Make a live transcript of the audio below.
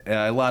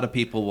A lot of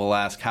people will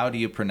ask, how do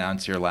you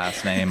pronounce your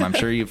last name? I'm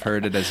sure you've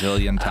heard it a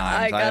zillion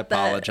times. I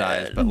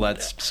apologize, but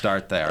let's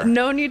start there.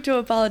 No need to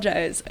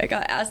apologize. I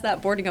got asked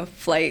that boarding a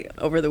flight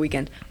over the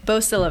weekend.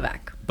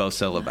 Bosiljevac.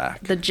 Bosiljevac.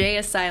 The J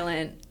is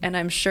silent, and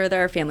I'm sure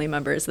there are family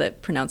members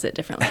that pronounce it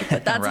differently,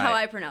 but that's right. how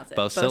I pronounce it.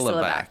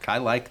 Bosiljevac. I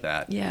like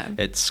that. Yeah.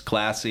 It's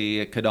classy.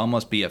 It could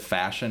almost be a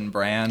fashion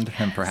brand, yes.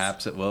 And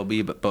perhaps it will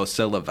be, but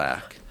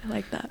Bosiljevac. I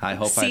like that. I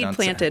hope Seed I don't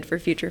planted for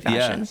future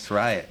fashion. Yes,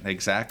 right.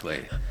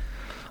 Exactly.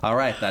 All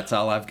right. That's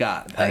all I've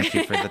got. Thank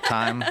you for the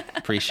time.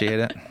 Appreciate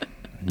it.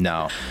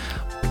 No.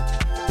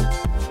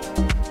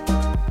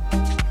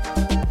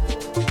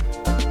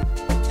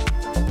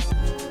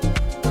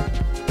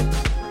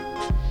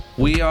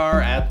 We are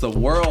at the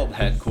world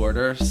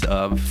headquarters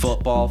of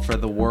Football for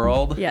the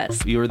World.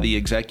 Yes. You're the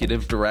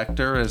executive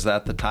director. Is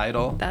that the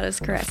title? That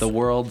is correct. The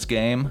world's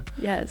game?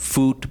 Yes.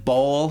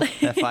 Football.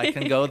 If I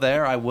can go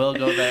there, I will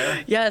go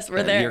there. Yes,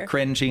 we're there. You're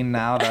cringing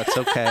now. That's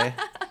okay.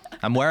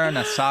 I'm wearing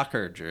a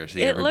soccer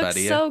jersey,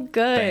 everybody. It looks so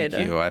good.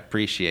 Thank you. I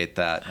appreciate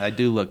that. I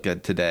do look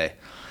good today.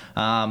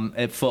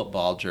 A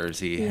football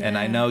jersey. Yeah. And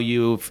I know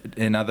you've,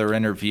 in other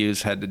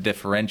interviews, had to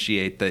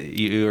differentiate that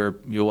you're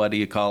what do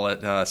you call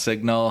it,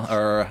 signal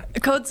or?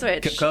 Code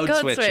switch. Code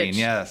switching,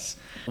 yes.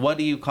 What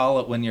do you call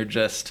it when you're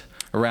just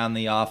around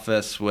the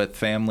office with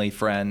family,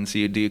 friends? Do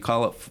you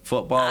call it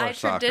football or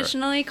soccer? I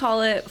traditionally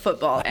call it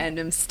football, and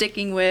I'm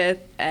sticking with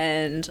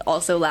and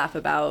also laugh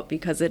about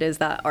because it is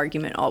that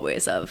argument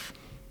always of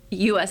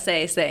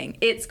USA saying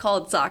it's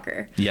called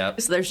soccer. Yep.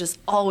 So there's just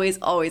always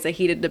a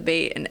heated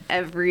debate in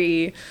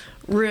every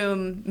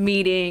room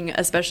meeting,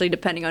 especially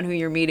depending on who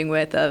you're meeting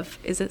with, of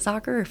is it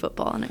soccer or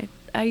football? And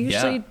I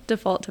usually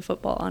default to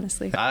football,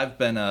 honestly. I've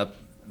been a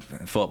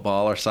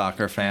football or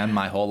soccer fan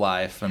my whole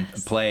life and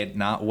played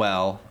not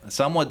well.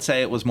 Some would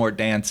say it was more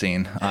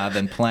dancing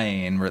than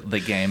playing the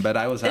game, but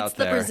I was out there. It's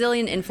the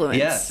Brazilian influence.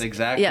 Yes,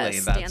 exactly.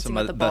 Yes, that's dancing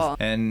with the ball.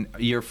 And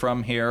you're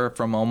from here,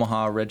 from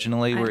Omaha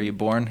originally. Were you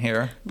born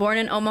here? Born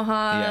in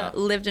Omaha,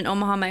 lived in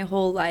Omaha my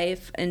whole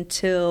life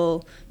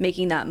until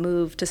making that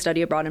move to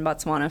study abroad in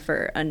Botswana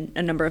for a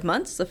number of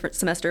months, the first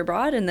semester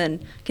abroad, and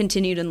then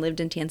continued and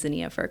lived in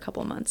Tanzania for a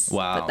couple months.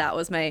 Wow. But that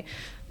was my,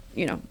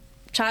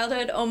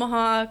 childhood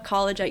Omaha,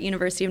 college at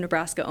University of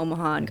Nebraska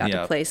Omaha, and got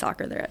to play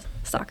soccer there.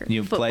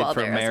 You played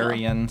for there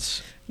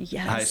Marion's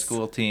high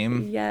school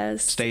team.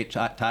 Yes. State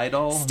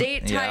title.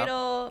 State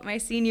title my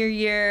senior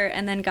year,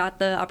 and then got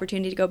the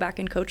opportunity to go back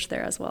and coach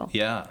there as well.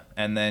 Yeah,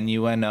 and then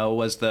UNO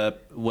was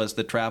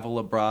the travel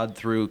abroad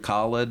through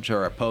college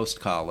or post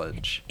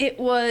college? It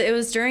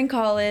was during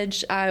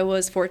college. I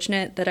was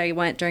fortunate that I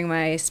went during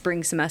my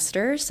spring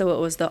semester, so it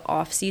was the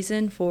off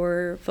season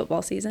for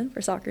football season,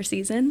 for soccer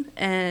season,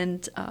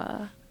 and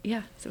so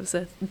it was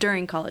a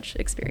during college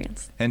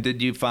experience. And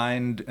did you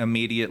find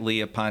immediately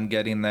upon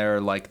getting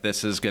there, like,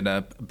 this is going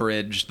to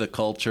bridge the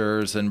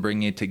cultures and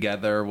bring you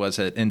together? Was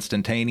it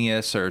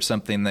instantaneous or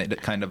something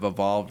that kind of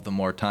evolved the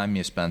more time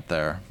you spent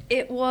there?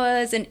 It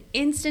was an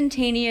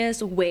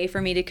instantaneous way for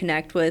me to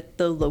connect with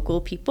the local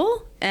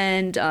people,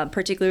 and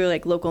particularly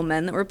like local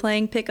men that were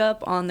playing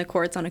pickup on the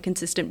courts on a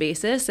consistent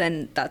basis.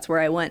 And that's where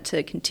I went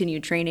to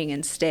continue training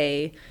and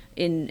stay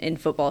in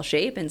football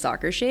shape and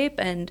soccer shape.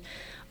 And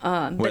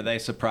were they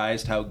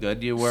surprised how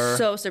good you were?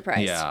 So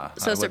surprised. Yeah,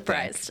 so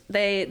surprised.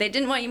 They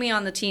didn't want me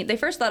on the team. They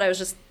first thought I was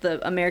just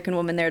the American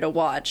woman there to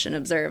watch and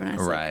observe, and I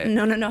was like,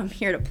 no, I'm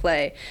here to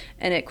play.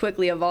 And it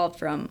quickly evolved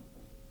from,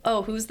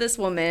 oh, who's this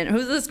woman?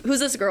 Who's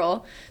this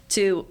girl?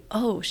 To,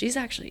 oh,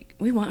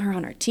 we want her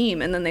on our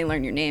team. And then they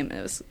learn your name.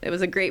 It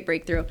was a great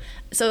breakthrough.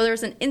 So there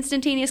was an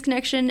instantaneous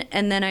connection,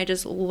 and then I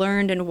just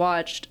learned and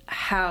watched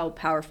how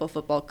powerful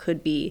football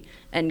could be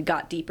and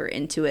got deeper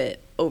into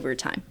it over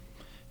time.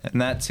 And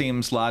that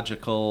seems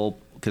logical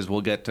because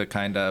we'll get to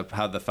kind of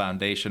how the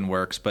foundation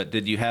works. But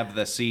did you have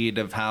the seed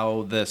of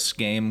how this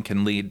game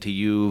can lead to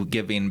you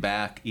giving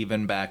back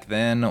even back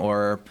then?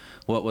 Or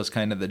what was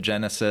kind of the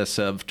genesis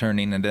of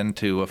turning it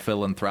into a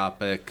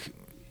philanthropic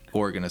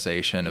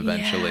organization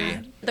eventually?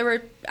 Yeah. There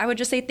were, I would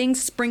just say,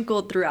 things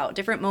sprinkled throughout,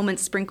 different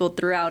moments sprinkled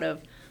throughout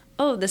of,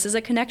 oh, this is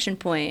a connection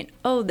point.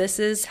 Oh, this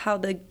is how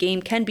the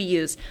game can be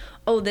used.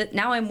 Oh,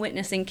 now I'm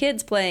witnessing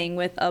kids playing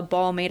with a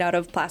ball made out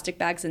of plastic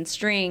bags and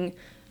string.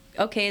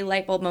 Okay,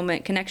 light bulb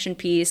moment, connection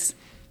piece.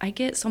 I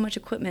get so much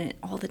equipment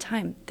all the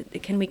time.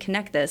 Can we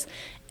connect this?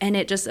 And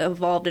it just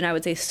evolved, and I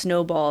would say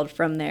snowballed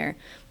from there.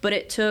 But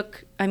it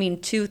took,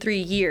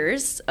 2-3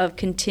 years of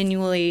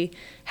continually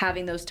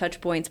having those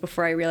touch points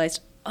before I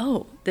realized,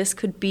 oh, this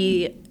could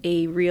be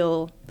a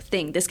real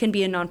thing. This can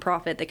be a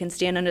nonprofit that can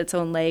stand on its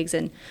own legs.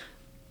 And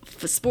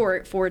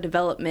sport for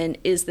development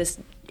is this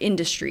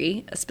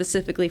industry,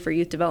 specifically for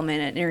youth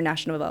development and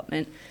international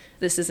development.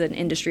 This is an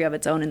industry of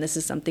its own, and this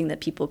is something that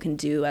people can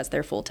do as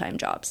their full-time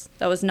jobs.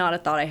 That was not a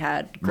thought I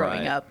had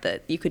growing up,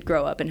 that you could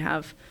grow up and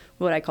have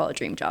what I call a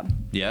dream job.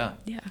 Yeah.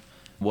 Yeah.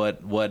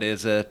 What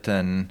is it?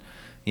 And,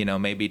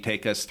 maybe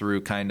take us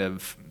through kind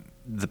of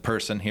the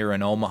person here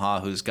in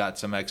Omaha who's got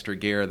some extra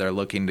gear they're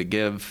looking to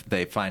give.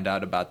 They find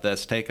out about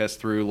this. Take us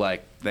through,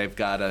 like, they've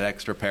got an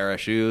extra pair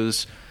of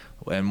shoes.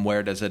 And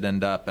where does it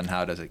end up and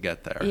how does it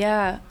get there?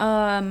 Yeah.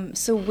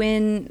 So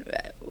when,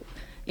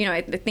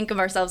 I think of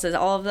ourselves as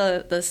all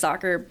of the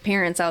soccer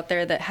parents out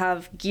there that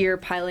have gear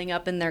piling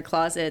up in their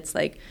closets.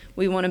 Like,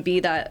 we want to be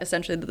that,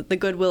 essentially the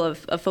Goodwill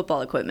of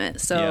football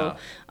equipment. So,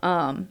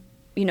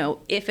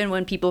 if and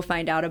when people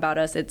find out about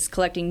us, it's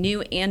collecting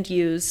new and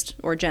used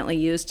or gently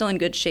used, still in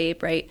good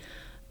shape, right?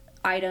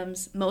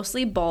 Items,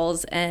 mostly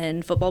balls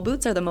and football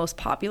boots are the most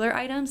popular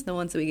items, the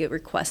ones that we get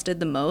requested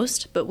the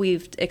most, but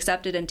we've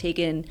accepted and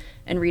taken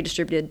and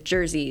redistributed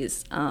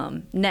jerseys,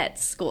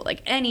 nets, school,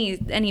 like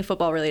any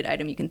football related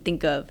item you can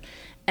think of.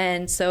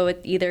 And so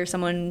either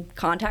someone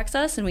contacts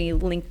us and we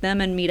link them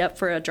and meet up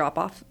for a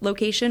drop-off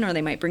location, or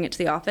they might bring it to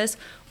the office,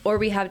 or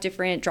we have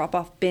different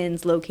drop-off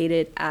bins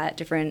located at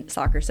different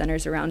soccer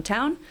centers around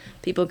town.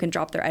 People can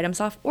drop their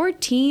items off, or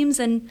teams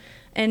and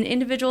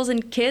individuals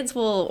and kids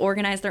will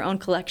organize their own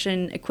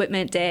collection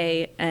equipment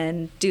day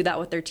and do that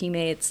with their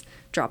teammates,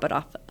 drop it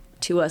off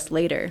to us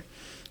later.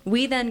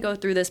 We then go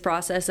through this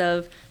process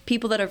of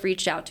people that have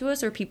reached out to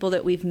us or people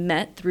that we've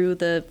met through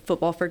the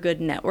Football for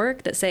Good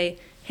network that say,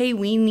 hey,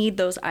 we need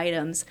those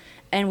items.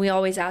 And we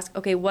always ask,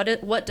 okay,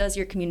 what does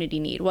your community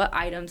need? What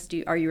items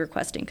are you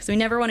requesting? Because we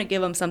never want to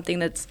give them something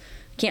that's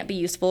can't be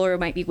useful or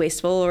might be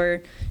wasteful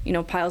or,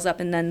 piles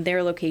up in then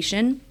their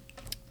location.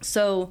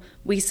 So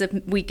we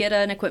get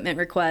an equipment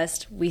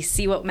request, we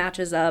see what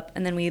matches up,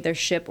 and then we either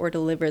ship or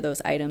deliver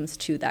those items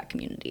to that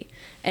community.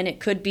 And it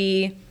could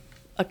be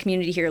a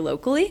community here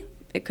locally.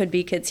 It could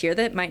be kids here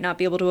that might not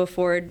be able to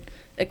afford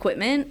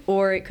equipment,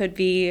 or it could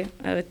be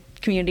a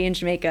community in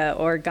Jamaica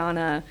or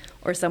Ghana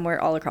or somewhere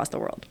all across the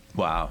world.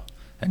 Wow.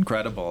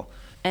 Incredible.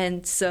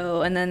 And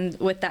then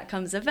with that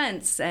comes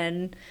events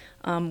and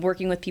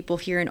working with people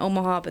here in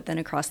Omaha, but then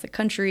across the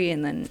country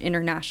and then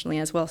internationally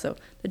as well. So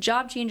the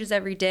job changes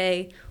every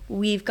day.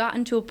 We've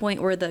gotten to a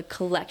point where the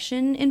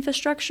collection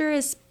infrastructure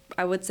is,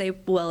 I would say,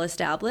 well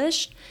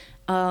established.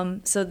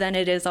 So then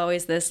it is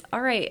always this,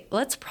 all right,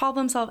 let's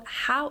problem solve.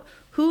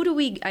 Who do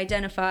we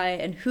identify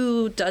and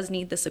who does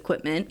need this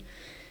equipment?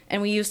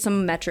 And we use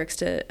some metrics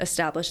to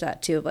establish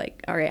that too,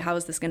 like, all right, how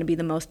is this going to be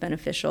the most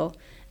beneficial?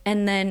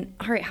 And then,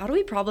 all right, how do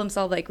we problem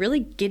solve, like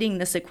really getting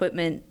this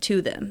equipment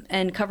to them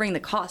and covering the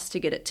cost to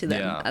get it to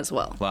them as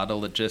well? A lot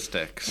of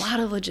logistics. When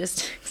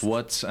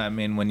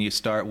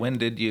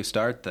did you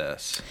start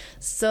this?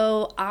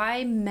 So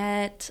I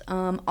met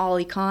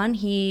Ollie Khan.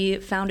 He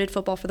founded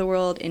Football for the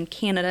World in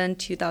Canada in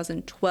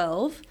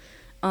 2012.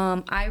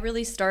 I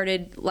really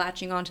started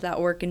latching onto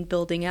that work and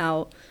building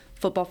out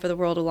Football for the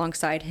World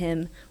alongside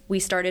him.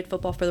 We started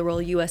Football for the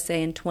World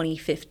USA in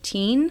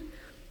 2015.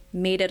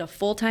 Made it a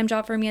full-time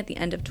job for me at the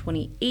end of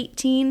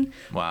 2018.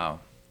 Wow.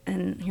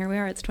 And here we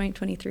are, it's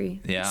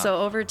 2023. Yeah. So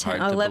over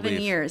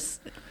 11 years.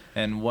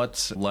 And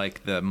what's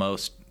like the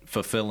most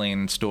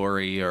fulfilling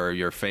story or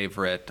your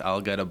favorite,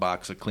 I'll get a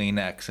box of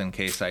Kleenex in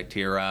case I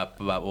tear up,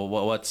 but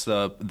what's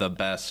the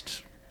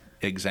best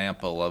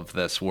example of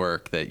this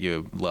work that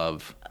you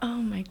love?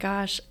 Oh my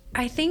gosh.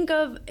 I think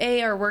of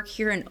our work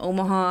here in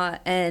Omaha,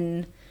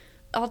 and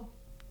I'll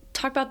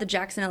talk about the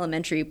Jackson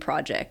Elementary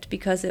project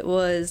because it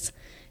was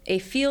a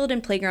field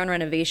and playground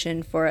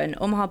renovation for an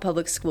Omaha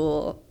public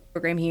school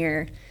program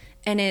here.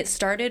 And it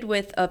started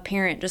with a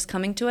parent just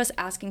coming to us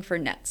asking for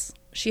nets.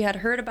 She had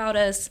heard about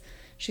us.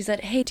 She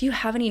said, hey, do you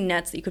have any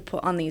nets that you could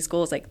put on these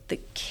goals? Like,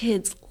 the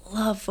kids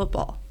love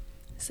football.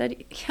 I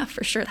said, yeah,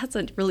 for sure. That's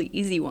a really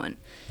easy one.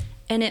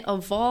 And it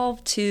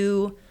evolved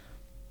to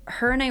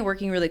her and I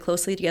working really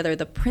closely together,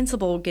 the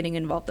principal getting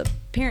involved, the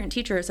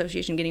parent-teacher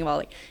association getting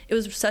involved. Like, it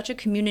was such a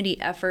community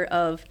effort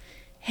of,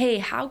 hey,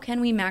 how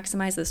can we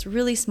maximize this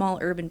really small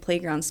urban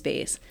playground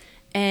space?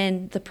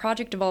 And the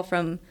project evolved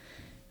from,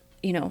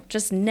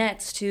 just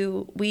nets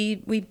to we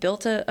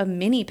built a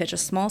mini pitch, a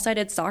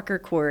small-sided soccer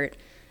court,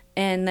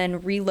 and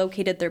then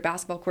relocated their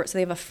basketball court so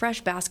they have a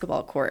fresh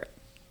basketball court.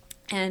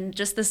 And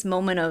just this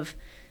moment of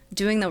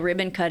doing the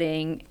ribbon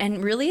cutting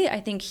and really, I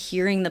think,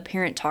 hearing the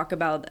parent talk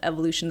about the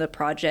evolution of the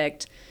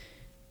project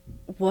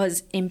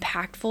was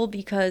impactful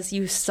because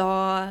you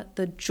saw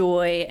the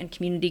joy and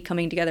community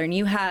coming together, and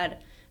you had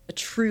a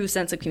true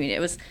sense of community.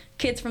 It was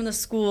kids from the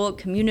school,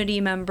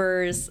 community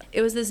members.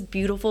 It was this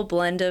beautiful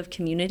blend of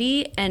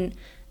community, and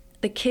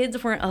the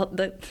kids weren't,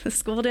 the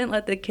school didn't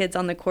let the kids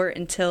on the court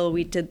until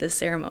we did this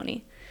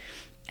ceremony.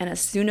 And as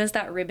soon as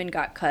that ribbon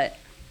got cut,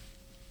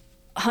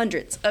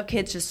 hundreds of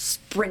kids just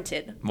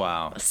sprinted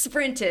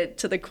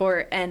to the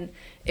court, and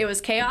it was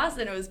chaos,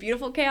 and it was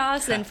beautiful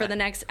chaos. And for the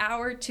next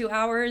hour, 2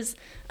 hours,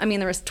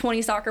 there was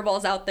 20 soccer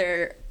balls out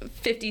there,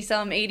 50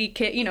 some 80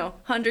 kids,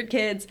 100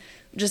 kids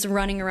just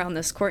running around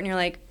this court, and you're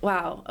like,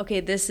 wow, okay,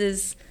 this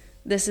is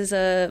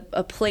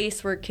a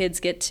place where kids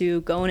get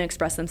to go and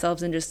express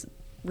themselves and just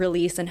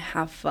release and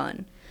have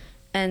fun.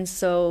 And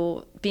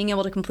so being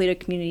able to complete a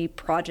community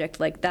project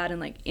like that and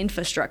like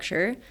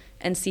infrastructure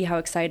and see how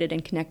excited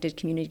and connected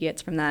community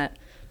gets from that,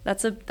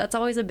 that's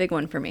always a big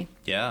one for me.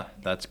 Yeah,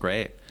 that's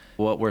great.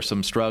 What were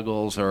some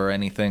struggles or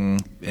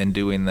anything in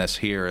doing this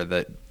here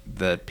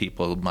that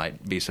people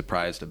might be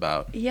surprised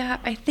about? Yeah,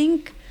 I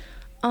think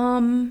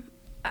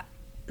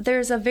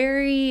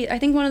I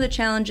think one of the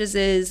challenges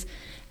is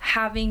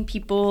having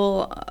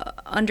people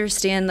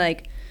understand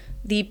like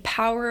the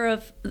power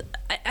of,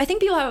 I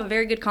think people have a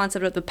very good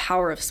concept of the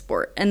power of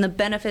sport and the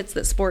benefits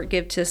that sport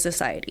give to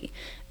society.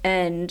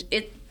 And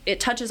it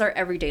touches our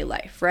everyday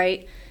life,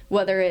 right?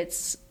 Whether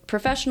it's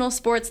professional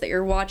sports that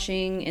you're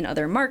watching in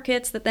other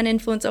markets that then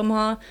influence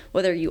Omaha,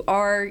 whether you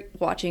are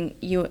watching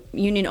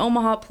Union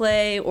Omaha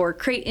play or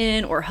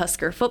Creighton or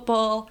Husker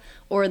football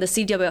or the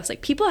CWS,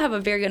 like people have a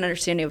very good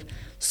understanding of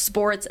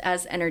sports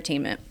as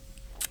entertainment.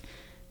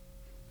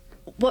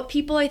 What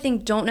people I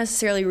think don't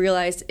necessarily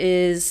realize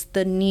is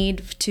the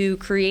need to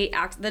create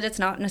that it's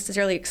not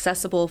necessarily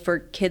accessible for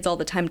kids all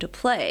the time to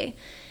play.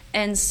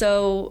 And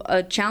so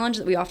a challenge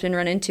that we often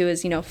run into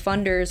is,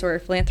 funders or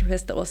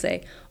philanthropists that will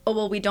say, oh,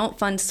 well, we don't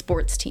fund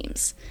sports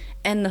teams.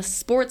 And the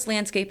sports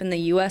landscape in the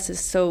U.S.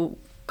 is so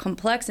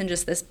complex and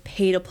just this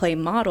pay-to-play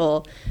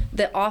model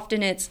that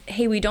often it's,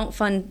 hey, we don't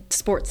fund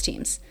sports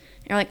teams.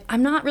 And you're like,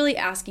 I'm not really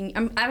asking,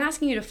 I'm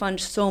asking you to fund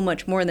so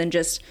much more than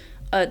just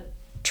a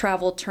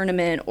travel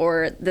tournament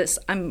or this.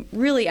 I'm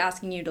really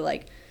asking you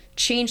to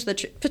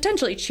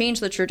potentially change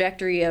the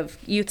trajectory of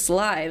youth's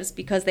lives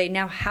because they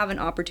now have an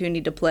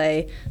opportunity to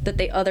play that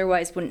they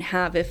otherwise wouldn't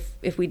have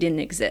if we didn't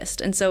exist.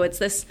 And so it's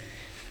this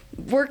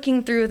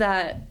working through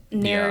that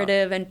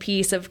narrative and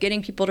piece of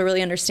getting people to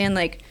really understand,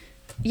 like,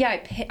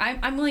 yeah,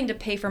 I'm willing to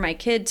pay for my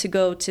kid to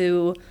go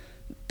to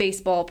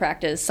baseball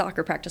practice,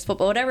 soccer practice,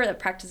 football, whatever that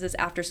practice is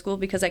after school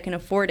because I can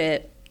afford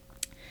it.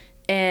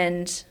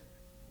 And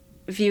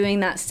viewing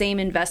that same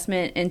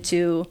investment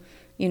into,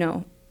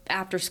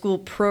 after school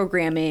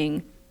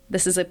programming,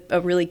 this is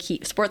a really key,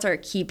 sports are a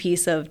key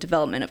piece of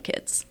development of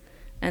kids.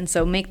 And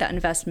so make that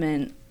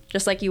investment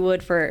just like you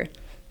would for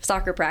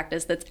soccer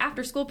practice that's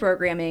after school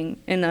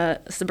programming in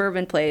a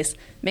suburban place,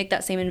 make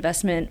that same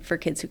investment for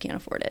kids who can't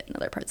afford it in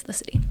other parts of the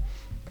city.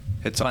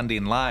 It's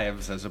funding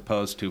lives as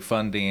opposed to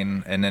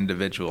funding an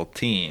individual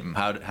team.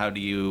 How do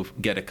you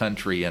get a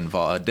country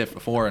involved, a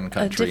foreign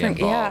country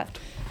involved? Yeah.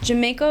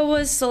 Jamaica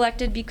was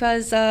selected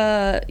because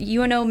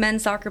UNO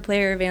men's soccer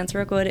player Vance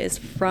Rookwood is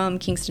from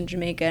Kingston,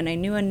 Jamaica, and I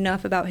knew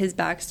enough about his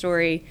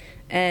backstory,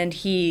 and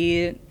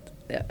he,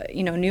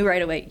 knew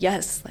right away,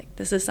 yes, like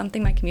this is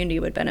something my community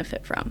would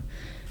benefit from.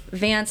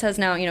 Vance has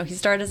now, he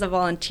started as a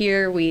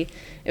volunteer.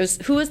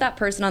 Who was that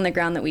person on the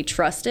ground that we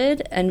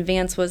trusted, and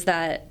Vance was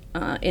that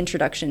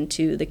introduction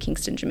to the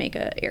Kingston,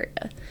 Jamaica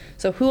area.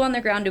 So who on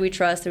the ground do we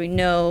trust that we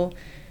know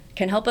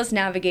can help us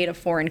navigate a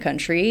foreign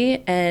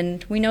country,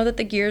 and we know that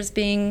the gear is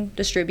being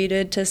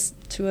distributed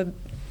to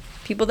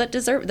people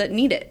that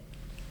need it.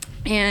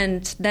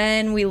 And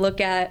then we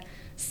look at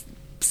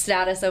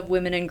status of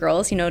women and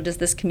girls. Does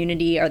this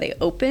community, are they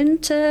open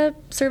to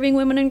serving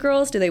women and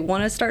girls? Do they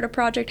want to start a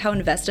project? How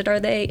invested are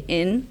they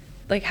in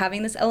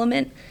having this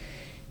element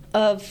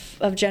of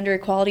gender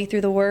equality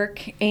through the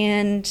work?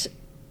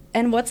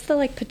 And what's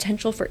the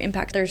potential for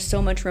impact? There's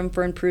so much room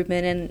for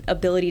improvement and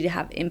ability to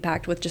have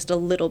impact with just a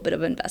little bit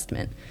of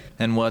investment.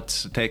 And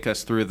take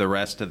us through the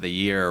rest of the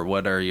year.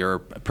 What are your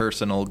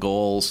personal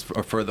goals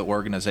for the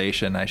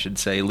organization? I should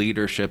say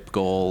leadership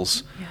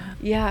goals.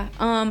 Yeah.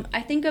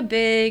 I think a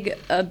big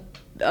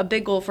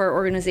goal for our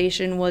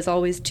organization was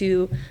always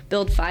to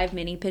build 5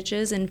 mini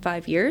pitches in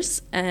 5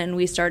 years, and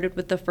we started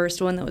with the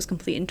first one that was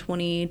complete in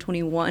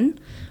 2021.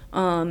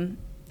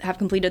 Have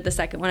completed the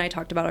second one I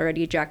talked about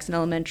already, Jackson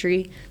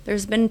Elementary.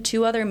 There's been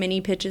 2 other mini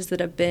pitches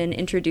that have been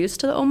introduced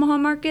to the Omaha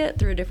market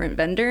through a different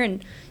vendor,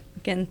 and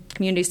again,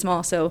 community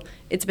small, so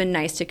it's been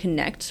nice to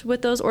connect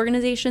with those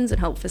organizations and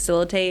help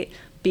facilitate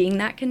being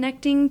that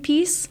connecting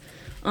piece.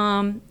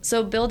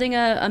 So building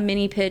a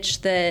mini pitch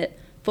that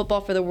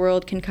Football for the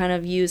World can kind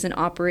of use and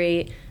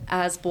operate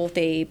as both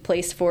a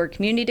place for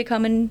community to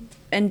come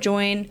and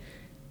join,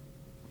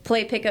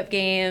 play pickup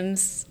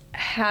games,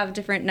 have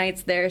different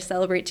nights there,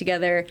 celebrate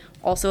together,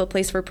 also a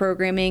place for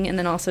programming, and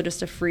then also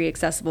just a free,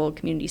 accessible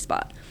community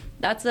spot.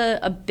 That's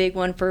a big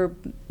one for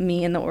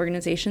me and the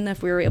organization.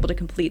 If we were able to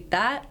complete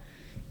that,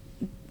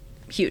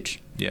 huge.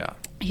 Yeah.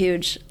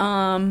 Huge.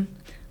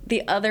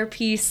 The other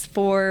piece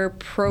from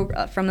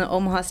the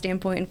Omaha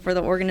standpoint for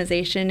the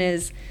organization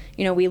is,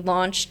 we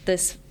launched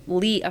this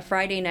a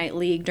Friday night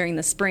league during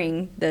the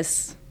spring,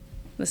 this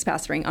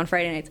past spring on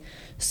Friday nights.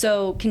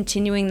 So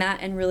continuing that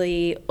and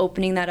really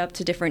opening that up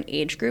to different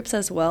age groups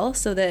as well,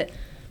 so that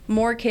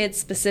more kids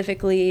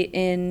specifically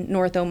in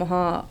North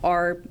Omaha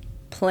are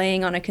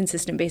playing on a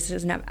consistent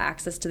basis and have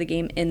access to the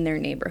game in their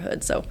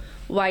neighborhood. So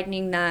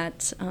widening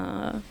that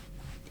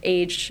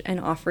age and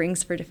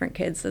offerings for different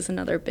kids is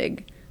another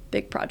big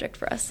project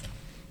for us.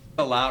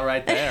 A lot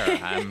right there.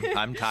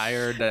 I'm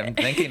tired and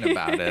thinking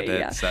about it.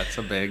 That's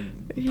a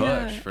big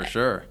push for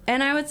sure.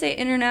 And I would say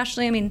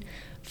internationally,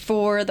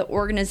 for the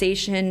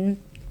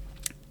organization,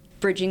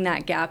 bridging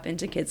that gap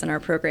into kids in our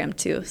program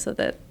too, so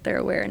that they're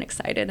aware and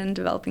excited and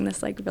developing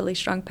this really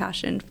strong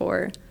passion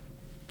for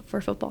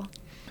football.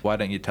 Why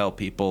don't you tell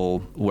people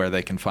where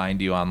they can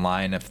find you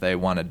online if they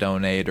want to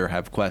donate or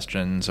have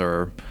questions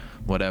or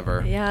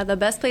whatever. Yeah, the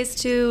best place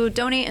to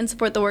donate and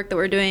support the work that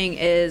we're doing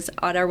is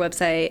at our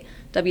website,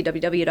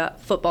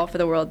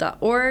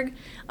 www.footballfortheworld.org.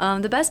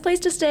 The best place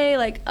to stay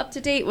up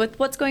to date with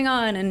what's going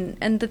on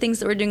and the things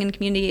that we're doing in the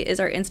community is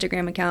our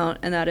Instagram account,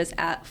 and that is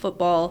at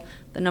football,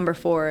 the number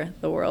 4,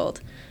 the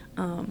world,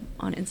 on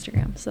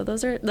Instagram. So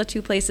those are the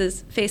 2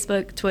 places,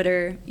 Facebook,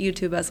 Twitter,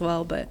 YouTube as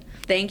well. But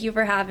thank you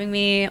for having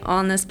me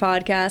on this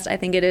podcast. I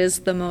think it is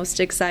the most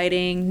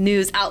exciting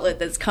news outlet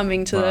that's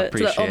coming to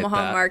the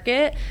Omaha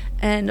market,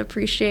 and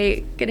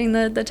appreciate getting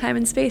the time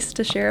and space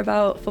to share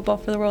about Football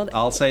for the World.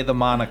 I'll say the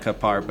Monica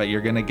part, but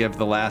you're going to give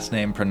the last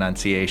name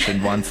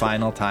pronunciation one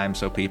final time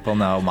so people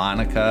know.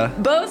 Monica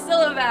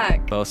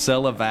Bosiljevac.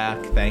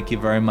 Bosiljevac, thank you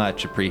very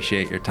much.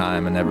 Appreciate your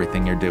time and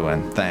everything you're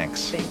doing.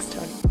 Thanks. Thanks,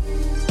 Tony.